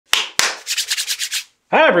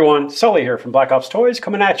Hi everyone, Sully here from Black Ops Toys,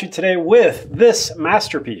 coming at you today with this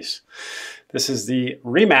masterpiece. This is the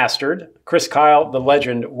Remastered Chris Kyle The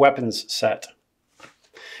Legend weapons set.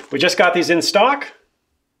 We just got these in stock,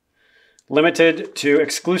 limited to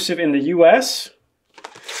exclusive in the US.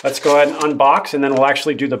 Let's go ahead and unbox and then we'll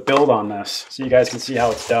actually do the build on this so you guys can see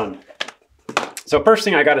how it's done. So first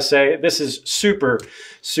thing I gotta say, this is super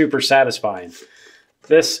satisfying.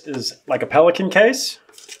 This is like a Pelican case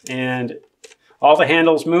and all the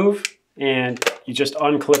handles move and you just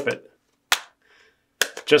unclip it.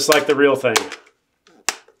 Just like the real thing.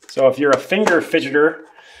 So if you're a finger fidgeter,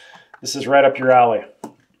 this is right up your alley.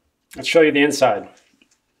 Let's show you the inside.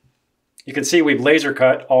 You can see we've laser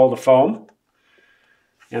cut all the foam.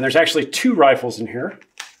 And there's actually two rifles in here.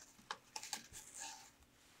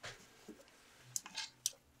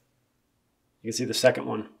 You can see the second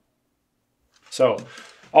one. So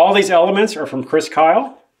all these elements are from Chris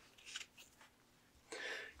Kyle.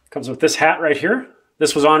 Comes with this hat right here.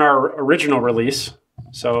 This was on our original release.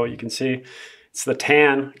 So you can see it's the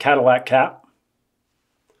tan Cadillac cap.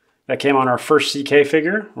 That came on our first CK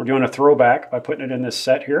figure. We're doing a throwback by putting it in this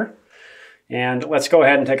set here. And let's go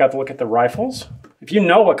ahead and take a look at the rifles. If you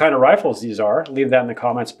know what kind of rifles these are, leave that in the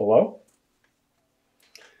comments below.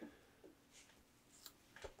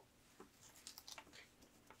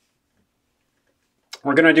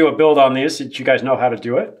 We're going to do a build on these so that you guys know how to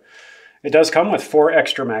do it. It does come with 4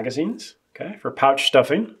 extra magazines, okay, for pouch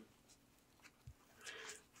stuffing.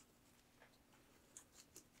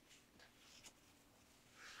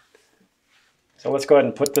 So let's go ahead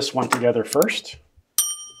and put this one together first.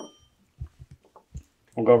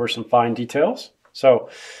 We'll go over some fine details.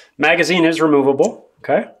 So magazine is removable,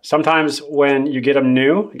 okay? Sometimes when you get them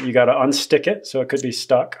new, you got to unstick it, so it could be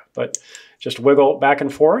stuck, but just wiggle back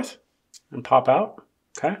and forth and pop out,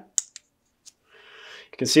 okay?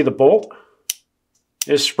 You can see the bolt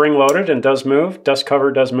is spring-loaded and does move. Dust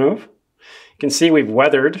cover does move. You can see we've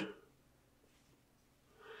weathered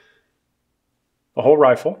the whole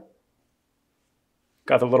rifle.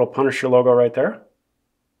 Got the little Punisher logo right there.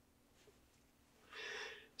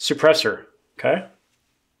 Suppressor, okay?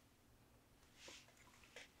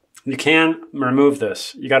 You can remove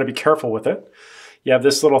this. You got to be careful with it. You have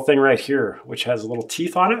this little thing right here, which has little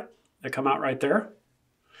teeth on it that come out right there.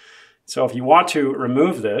 So if you want to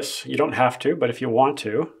remove this, you don't have to, but if you want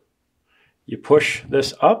to, you push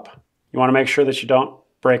this up. You want to make sure that you don't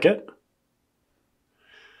break it.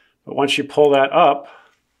 But once you pull that up,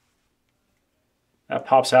 that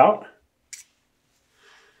pops out.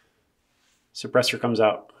 Suppressor comes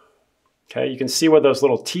out. Okay, you can see where those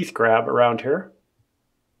little teeth grab around here.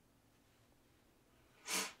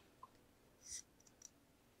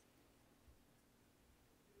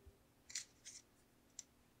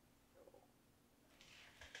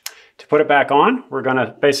 To put it back on, we're going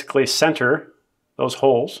to basically center those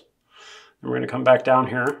holes. And we're going to come back down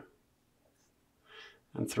here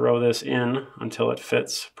and throw this in until it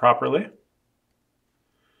fits properly.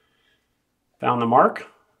 Found the mark.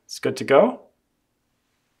 It's good to go.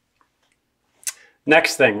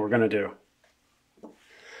 Next thing we're going to do.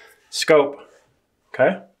 Scope.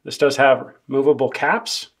 Okay, this does have movable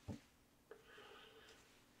caps.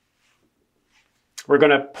 We're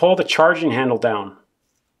going to pull the charging handle down.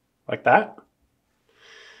 Like that.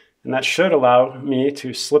 And that should allow me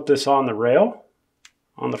to slip this on the rail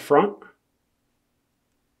on the front.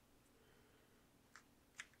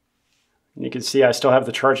 And you can see I still have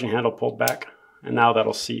the charging handle pulled back, and now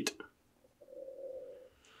that'll seat.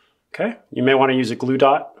 Okay, you may want to use a glue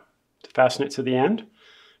dot to fasten it to the end,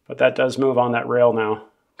 but that does move on that rail now.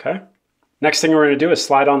 Okay. Next thing we're going to do is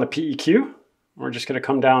slide on the PEQ. We're just going to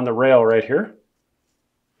come down the rail right here.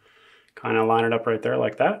 Kind of line it up right there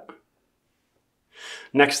like that.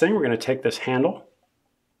 Next thing, we're going to take this handle.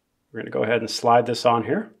 We're going to go ahead and slide this on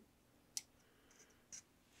here.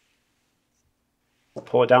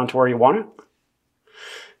 Pull it down to where you want it.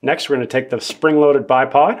 Next, we're going to take the spring-loaded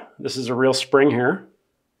bipod. This is a real spring here.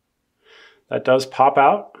 That does pop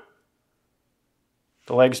out.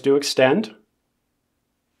 The legs do extend.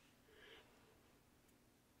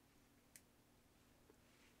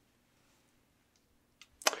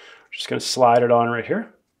 Just going to slide it on right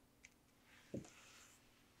here.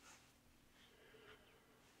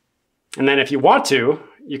 And then if you want to,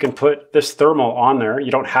 you can put this thermal on there.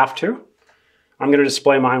 You don't have to. I'm going to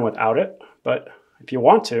display mine without it, but if you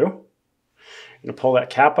want to, you're going to pull that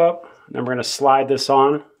cap up, and then we're going to slide this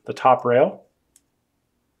on the top rail.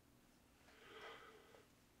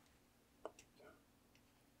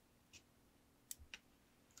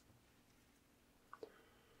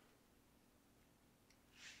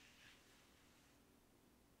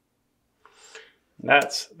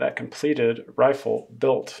 That's that completed rifle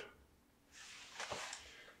built.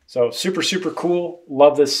 So super, super cool.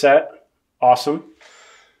 Love this set. Awesome.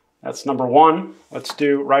 That's number one. Let's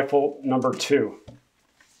do rifle number two.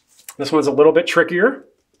 This one's a little bit trickier.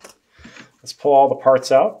 Let's pull all the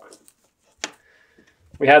parts out.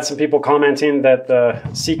 We had some people commenting that the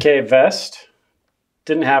CK vest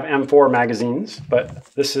didn't have M4 magazines, but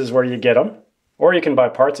this is where you get them. Or you can buy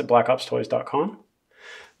parts at blackopstoys.com.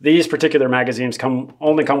 These particular magazines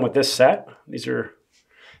only come with this set. These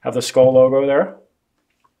have the skull logo there.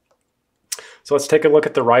 So let's take a look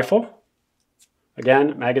at the rifle.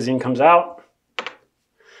 Again, magazine comes out,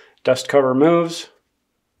 dust cover removes,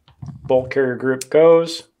 bolt carrier group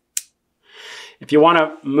goes. If you want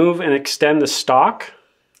to move and extend the stock,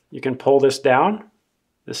 you can pull this down.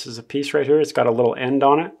 This is a piece right here. It's got a little end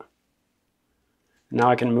on it. Now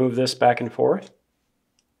I can move this back and forth.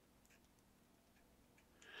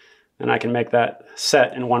 And I can make that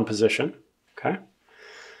set in one position, okay?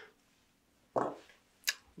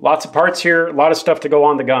 Lots of parts here, a lot of stuff to go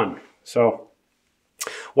on the gun. So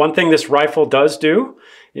one thing this rifle does do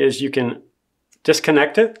is you can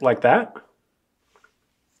disconnect it like that.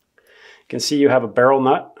 You can see you have a barrel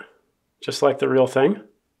nut, just like the real thing.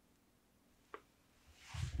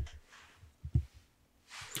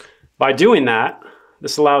 By doing that,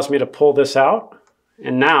 this allows me to pull this out,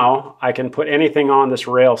 and now I can put anything on this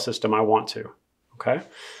rail system I want to, okay?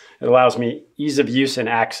 It allows me ease of use and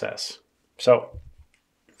access. So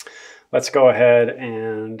let's go ahead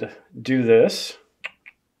and do this.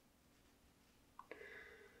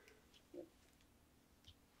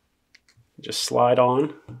 Just slide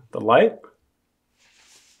on the light.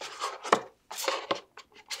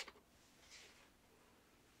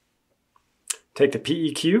 Take the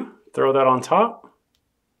PEQ, throw that on top.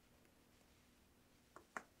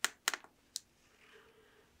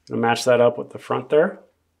 Gonna match that up with the front there.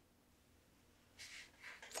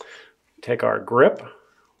 Take our grip,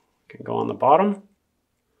 can go on the bottom.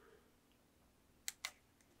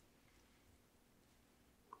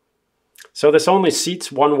 So this only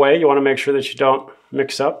seats one way. You want to make sure that you don't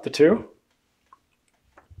mix up the two.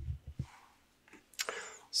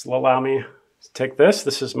 This will allow me to take this.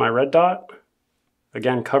 This is my red dot.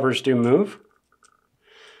 Again, covers do move.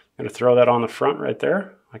 I'm going to throw that on the front right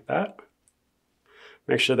there, like that.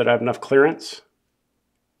 Make sure that I have enough clearance.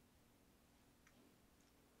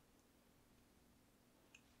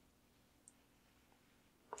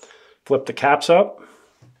 Flip the caps up.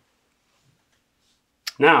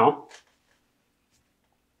 Now,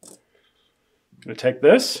 I'm going to take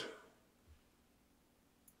this.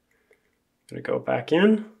 I'm going to go back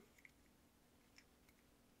in.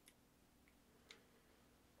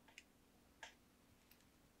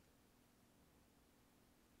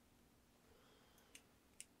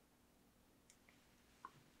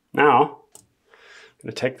 Now, I'm going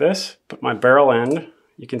to take this, put my barrel end.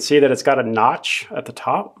 You can see that it's got a notch at the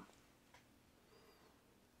top.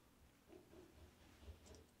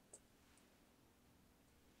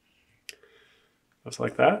 Just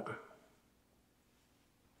like that.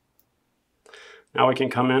 Now we can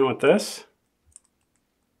come in with this.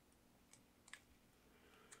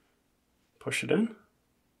 Push it in.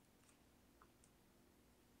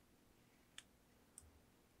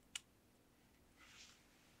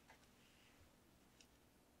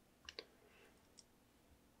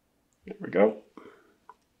 There we go.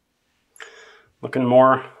 Looking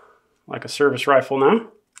more like a service rifle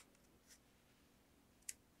now.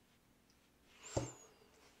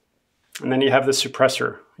 And then you have the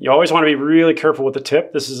suppressor. You always want to be really careful with the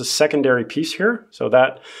tip. This is a secondary piece here, so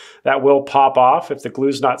that will pop off if the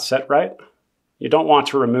glue's not set right. You don't want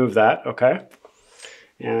to remove that, okay?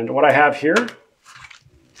 And what I have here,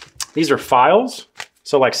 these are files,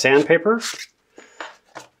 so like sandpaper.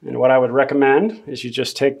 And what I would recommend is you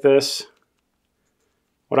just take this.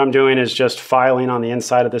 What I'm doing is just filing on the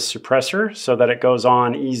inside of this suppressor so that it goes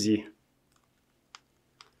on easy.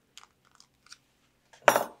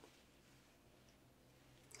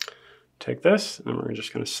 Take this, and we're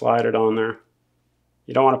just going to slide it on there.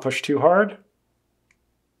 You don't want to push too hard.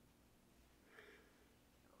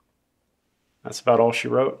 That's about all she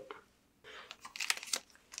wrote.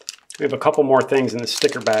 We have a couple more things in the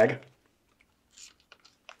sticker bag.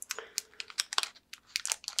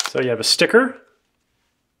 So you have a sticker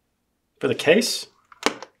for the case.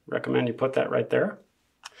 Recommend you put that right there.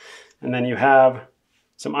 And then you have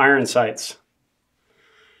some iron sights.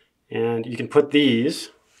 And you can put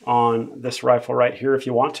these on this rifle right here if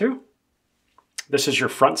you want to. This is your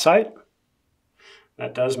front sight.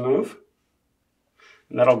 That does move.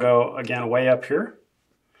 And that'll go again way up here.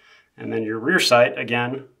 And then your rear sight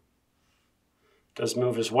again does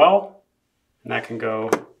move as well, and that can go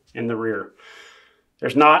in the rear.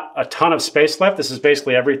 There's not a ton of space left. This is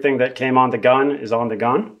basically everything that came on the gun is on the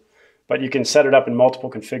gun, but you can set it up in multiple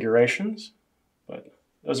configurations. But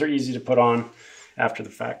those are easy to put on after the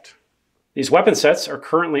fact. These weapon sets are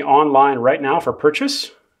currently online right now for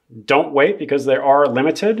purchase. Don't wait because they are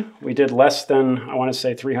limited. We did less than, I want to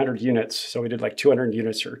say 300 units. So we did like 200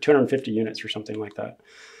 units or 250 units or something like that.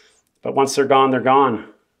 But once they're gone, they're gone.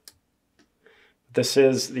 This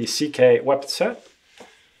is the CK weapon set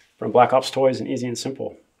from Black Ops Toys and Easy and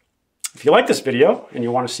Simple. If you like this video and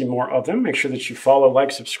you want to see more of them, make sure that you follow,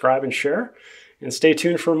 like, subscribe, and share. And stay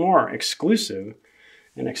tuned for more exclusive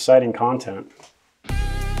and exciting content.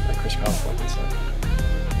 That Chris Kyle weapon set.